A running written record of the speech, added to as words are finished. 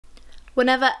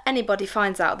Whenever anybody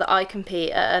finds out that I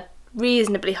compete at a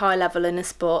reasonably high level in a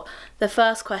sport, the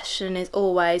first question is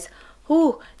always,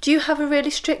 oh, do you have a really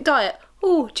strict diet?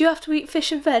 Oh, do you have to eat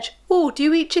fish and veg? Oh, do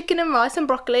you eat chicken and rice and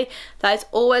broccoli? That is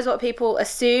always what people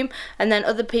assume, and then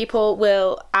other people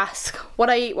will ask what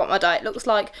I eat, what my diet looks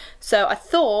like. So I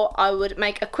thought I would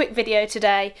make a quick video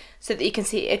today so that you can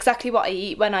see exactly what I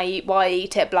eat, when I eat, why I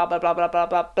eat it, blah blah blah blah blah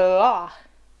blah blah.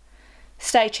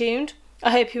 Stay tuned.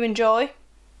 I hope you enjoy.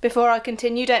 Before I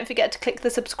continue, don't forget to click the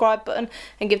subscribe button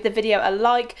and give the video a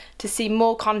like to see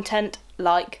more content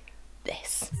like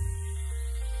this.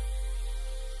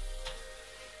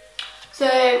 So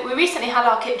we recently had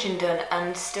our kitchen done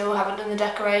and still haven't done the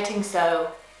decorating,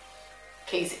 so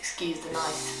please excuse the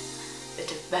nice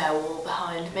bit of bare wall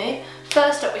behind me.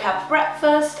 First up we have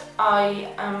breakfast.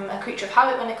 I am a creature of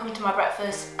habit when it comes to my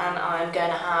breakfast, and I'm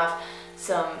going to have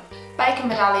some bacon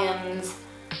medallions.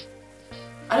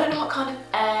 I don't know what kind of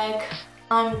egg.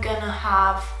 I'm going to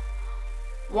have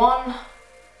one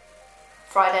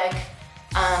fried egg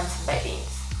and some baked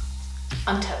beans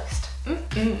and toast.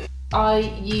 I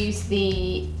use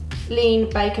the lean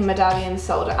bacon medallions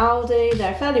sold at Aldi.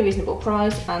 They're a fairly reasonable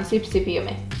price and super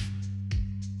yummy.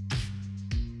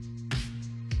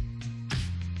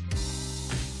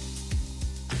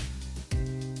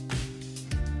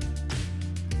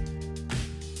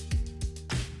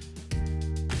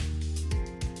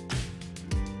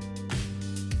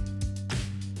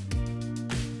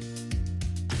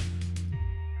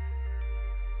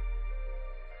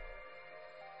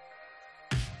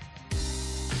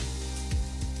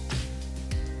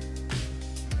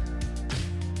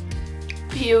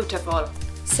 Beautiful.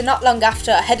 So not long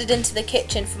after, I headed into the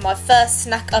kitchen for my first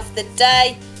snack of the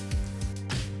day.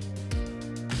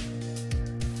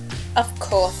 Of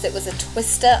course, it was a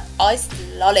Twister iced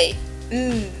lolly.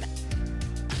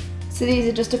 So these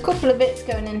are just a couple of bits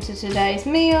going into today's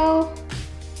meal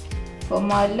for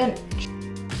my lunch.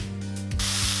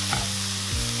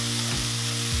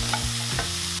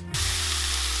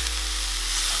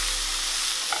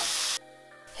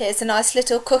 Here's a nice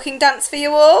little cooking dance for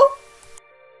you all.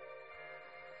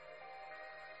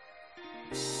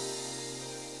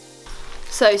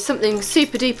 So something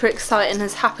super duper exciting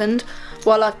has happened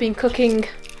while I've been cooking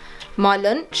my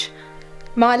lunch.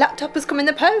 My laptop has come in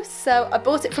the post, so I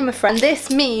bought it from a friend. This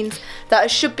means that I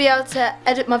should be able to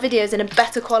edit my videos in a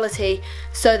better quality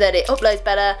so that it uploads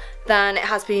better than it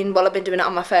has been while I've been doing it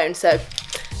on my phone. So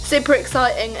super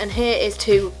exciting, and here is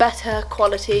to better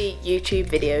quality YouTube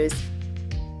videos.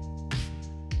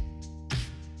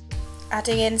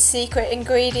 Adding in secret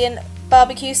ingredient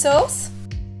barbecue sauce.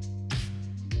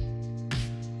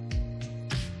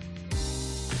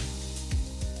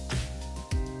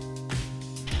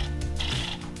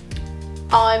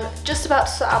 I'm just about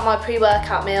to sort out my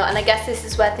pre-workout meal, and I guess this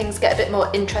is where things get a bit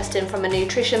more interesting from a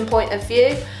nutrition point of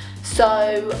view.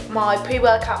 So my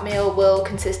pre-workout meal will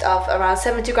consist of around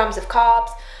 70 grams of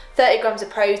carbs, 30 grams of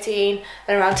protein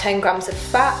and around 10 grams of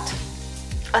fat.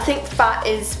 I think fat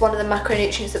is one of the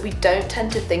macronutrients that we don't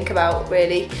tend to think about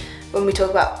really when we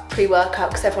talk about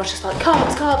pre-workout, because everyone's just like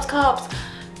carbs, carbs, carbs.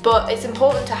 But it's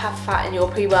important to have fat in your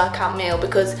pre-workout meal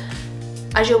because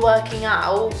as you're working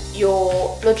out,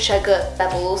 your blood sugar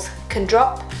levels can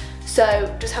drop. So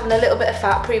just having a little bit of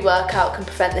fat pre-workout can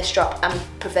prevent this drop and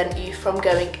prevent you from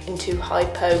going into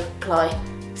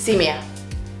hypoglycemia.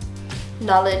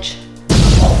 Knowledge.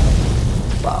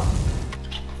 Well,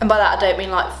 and by that I don't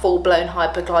mean like full-blown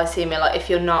hypoglycemia, like if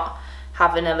you're not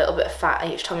having a little bit of fat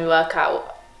each time you work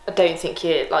out, I don't think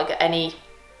you're like at any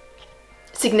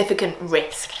significant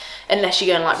risk unless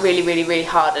you're going like really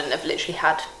hard and have literally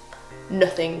had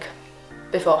nothing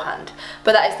beforehand.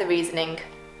 But that is the reasoning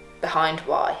behind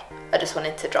why I just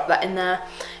wanted to drop that in there.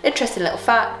 Interesting little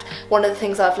fact, one of the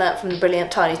things I've learnt from the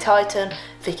brilliant Tiny Titan,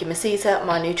 Vicky Masita,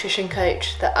 my nutrition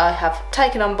coach, that I have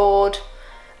taken on board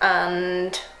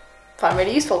and find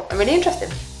really useful and really interesting.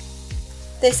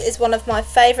 This is one of my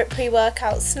favourite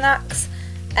pre-workout snacks,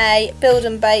 a Build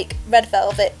and Bake Red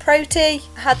Velvet Protein.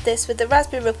 I had this with the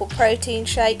Raspberry Ripple protein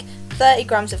shake, 30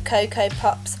 grams of Cocoa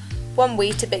Pops, 1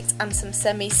 Weetabix and some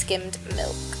semi-skimmed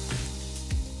milk.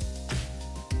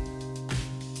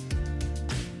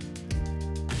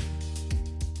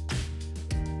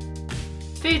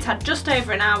 Food's had just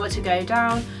over an hour to go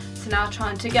down, so now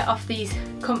trying to get off these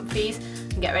comfies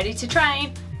and get ready to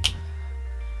train.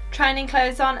 Training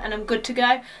clothes on and I'm good to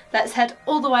go. Let's head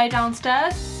all the way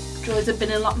downstairs. Joys have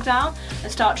been in lockdown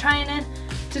and start training.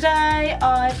 Today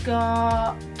I've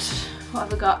got, what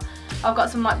have I got? I've got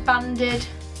some like banded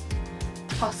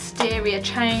posterior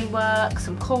chain work,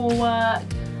 some core work,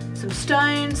 some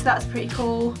stones, that's pretty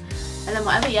cool, and then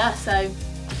whatever, yeah, so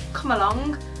come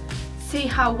along, see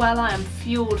how well I am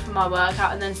fueled for my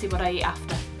workout, and then see what I eat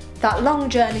after. That long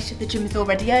journey to the gym is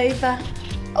already over.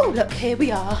 Oh look, here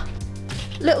we are.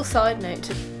 Little side note,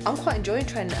 I'm quite enjoying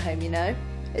training at home, you know.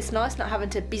 It's nice not having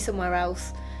to be somewhere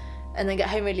else and then get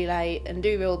home really late and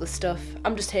do all the stuff.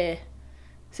 I'm just here.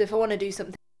 So if I want to do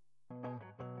something.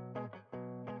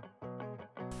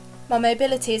 My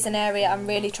mobility is an area I'm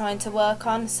really trying to work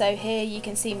on, so here you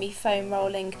can see me foam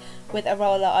rolling with a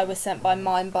roller I was sent by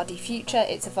Mind Body Future.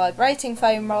 It's a vibrating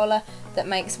foam roller that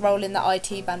makes rolling the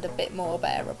IT band a bit more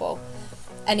bearable.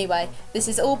 Anyway, this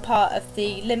is all part of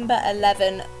the Limber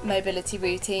 11 mobility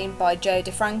routine by Joe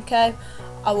DeFranco.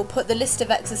 I will put the list of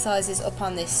exercises up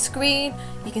on this screen.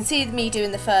 You can see me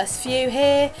doing the first few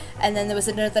here, and then there was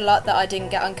another lot that I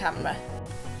didn't get on camera.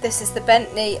 This is the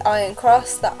bent knee iron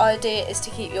cross. The idea is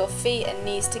to keep your feet and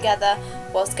knees together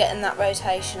whilst getting that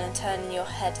rotation and turning your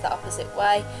head the opposite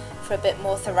way for a bit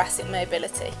more thoracic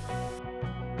mobility.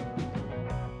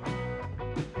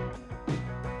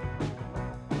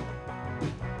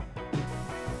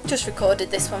 Just recorded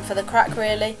this one for the crack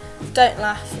really. Don't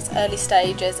laugh, it's early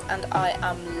stages and I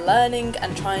am learning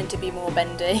and trying to be more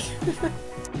bendy.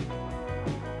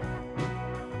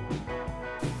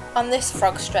 On this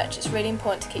frog stretch, it's really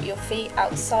important to keep your feet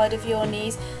outside of your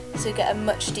knees so you get a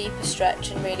much deeper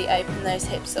stretch and really open those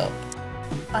hips up.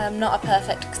 I am not a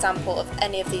perfect example of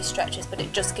any of these stretches, but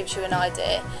it just gives you an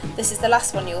idea. This is the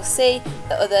last one you'll see,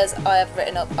 the others I have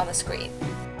written up on the screen.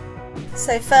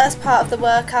 So first part of the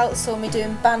workout saw me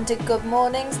doing banded good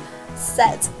mornings,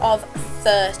 set of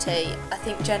 30. I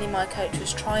think Jenny, my coach,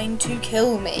 was trying to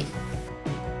kill me.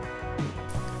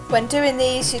 When doing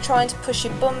these, you're trying to push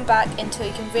your bum back until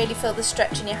you can really feel the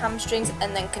stretch in your hamstrings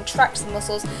and then contract the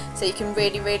muscles so you can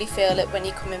really feel it when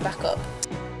you're coming back up.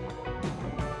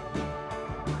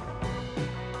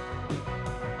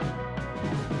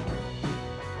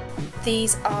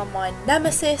 These are my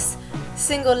nemesis,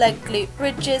 single leg glute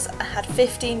bridges. I had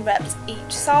 15 reps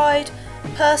each side.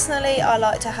 Personally, I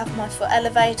like to have my foot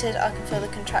elevated. I can feel the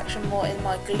contraction more in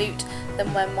my glute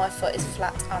than when my foot is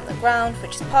flat on the ground,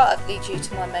 which is partly due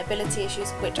to my mobility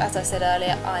issues, which, as I said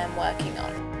earlier, I am working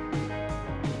on.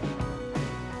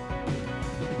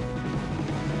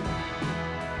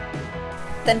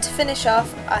 Then to finish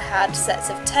off, I had sets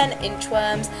of 10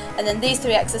 inchworms, and then these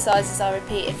 3 exercises I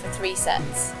repeated for 3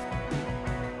 sets.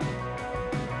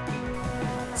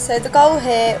 So the goal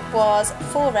here was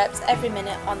 4 reps every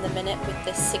minute on the minute with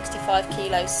this 65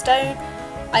 kilo stone.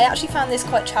 I actually found this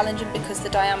quite challenging because the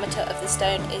diameter of the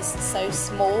stone is so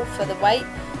small for the weight.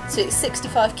 So it's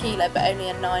 65 kilo but only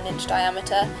a 9-inch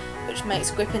diameter, which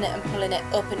makes gripping it and pulling it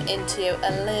up and into you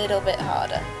a little bit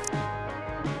harder.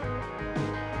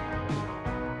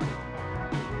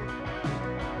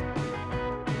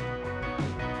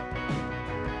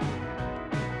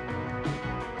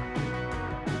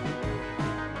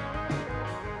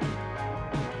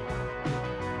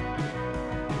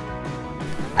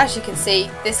 As you can see,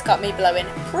 this got me blowing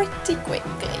pretty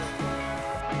quickly.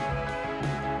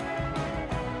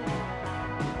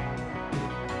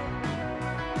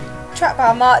 Trap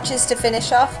bar marches to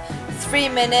finish off, 3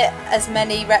 minute, as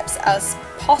many reps as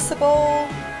possible.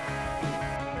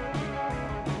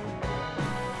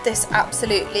 This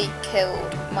absolutely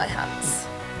killed my hands.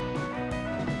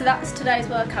 So that's today's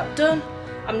workout done.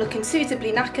 I'm looking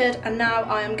suitably knackered, and now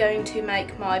I am going to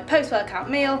make my post-workout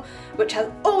meal, which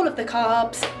has all of the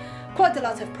carbs, quite a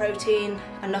lot of protein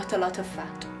and not a lot of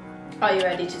fat. Are you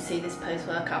ready to see this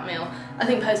post-workout meal? I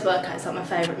think post-workout is like my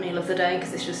favourite meal of the day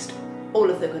because it's just all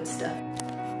of the good stuff.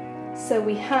 So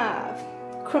we have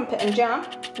crumpet and jam,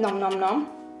 nom nom nom,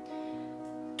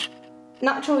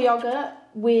 natural yoghurt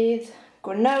with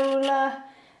granola,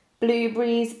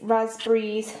 blueberries,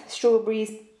 raspberries,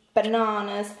 strawberries,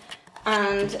 bananas,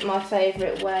 and my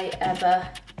favourite way ever,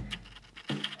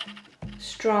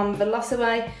 Strong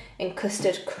Velocity in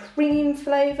custard cream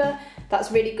flavour.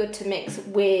 That's really good to mix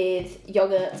with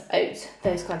yoghurt, oats,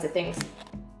 those kinds of things.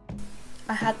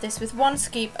 I had this with 1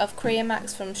 scoop of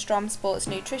Creamax from Strom Sports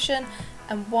Nutrition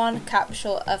and 1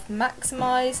 capsule of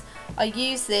Maximize. I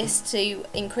use this to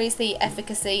increase the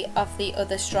efficacy of the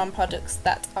other Strom products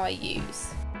that I use.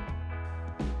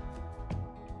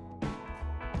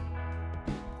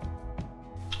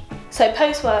 So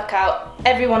post-workout,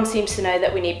 everyone seems to know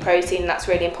that we need protein, and that's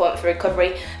really important for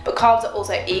recovery, but carbs are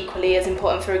also equally as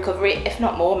important for recovery, if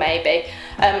not more maybe.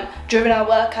 During our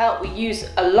workout we use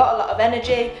a lot of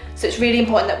energy, so it's really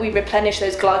important that we replenish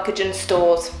those glycogen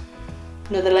stores.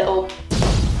 Another little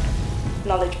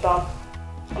knowledge bomb.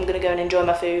 I'm gonna go and enjoy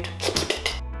my food.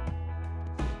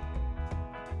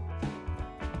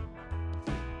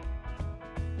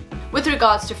 With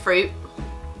regards to fruit,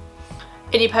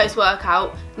 in your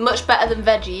post-workout, much better than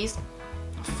veggies.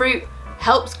 Fruit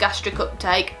helps gastric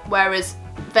uptake, whereas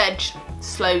veg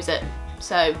slows it.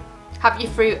 So have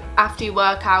your fruit after your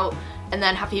workout and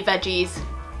then have your veggies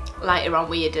later on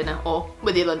with your dinner or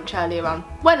with your lunch earlier on.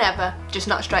 Whenever, just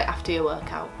not straight after your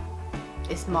workout.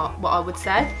 Is what I would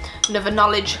say. Another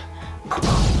knowledge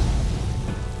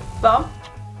bomb.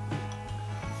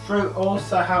 Fruit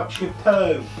also helps you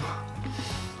poo.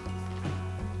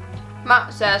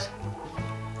 Matt says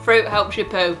fruit helps you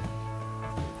poo.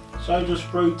 So does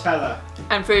Frutella.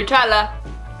 And Frutella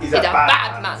is a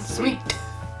bad man sweet.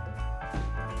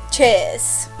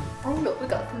 Cheers. Oh look, we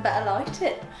got some better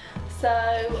lighting.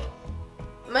 So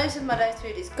most of my day's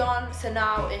food is gone, so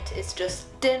now it is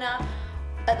just dinner.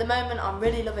 At the moment I'm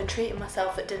really loving treating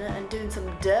myself at dinner and doing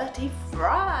some dirty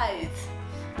fries.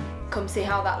 Come see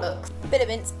how that looks. Bit of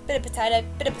mince, bit of potato,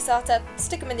 bit of passata,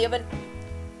 stick them in the oven,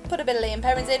 put a bit of Liam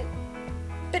Perrins in,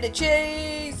 bit of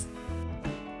cheese,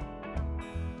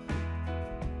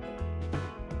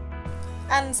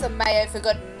 and some mayo for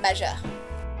good measure.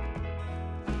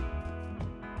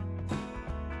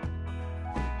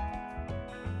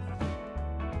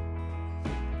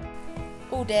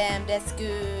 Oh damn, that's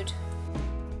good.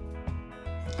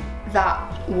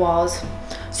 That was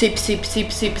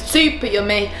super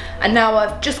yummy, and now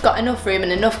I've just got enough room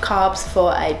and enough carbs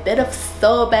for a bit of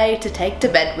sorbet to take to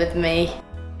bed with me.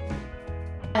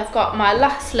 I've got my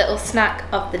last little snack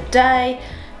of the day.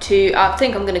 I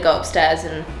think I'm gonna go upstairs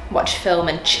and watch a film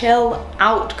and chill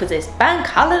out because it's bank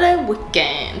holiday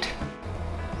weekend.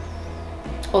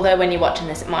 Although when you're watching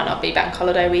this it might not be bank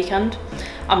holiday weekend,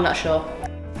 I'm not sure.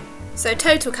 So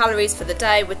total calories for the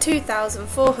day were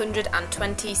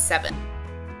 2,427.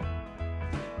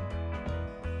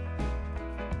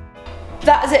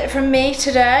 That is it from me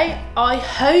today. I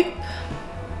hope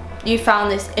you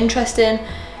found this interesting,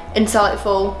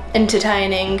 insightful,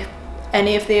 entertaining,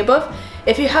 any of the above.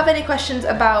 If you have any questions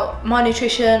about my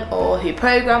nutrition or who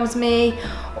programs me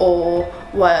or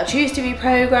why I choose to be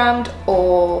programmed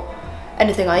or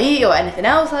anything I eat or anything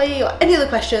else I eat or any other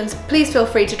questions, please feel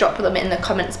free to drop them in the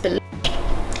comments below.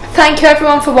 Thank you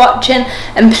everyone for watching,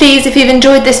 and please, if you've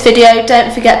enjoyed this video,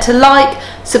 don't forget to like,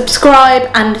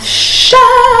 subscribe and share,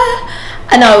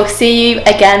 and I will see you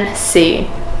again soon.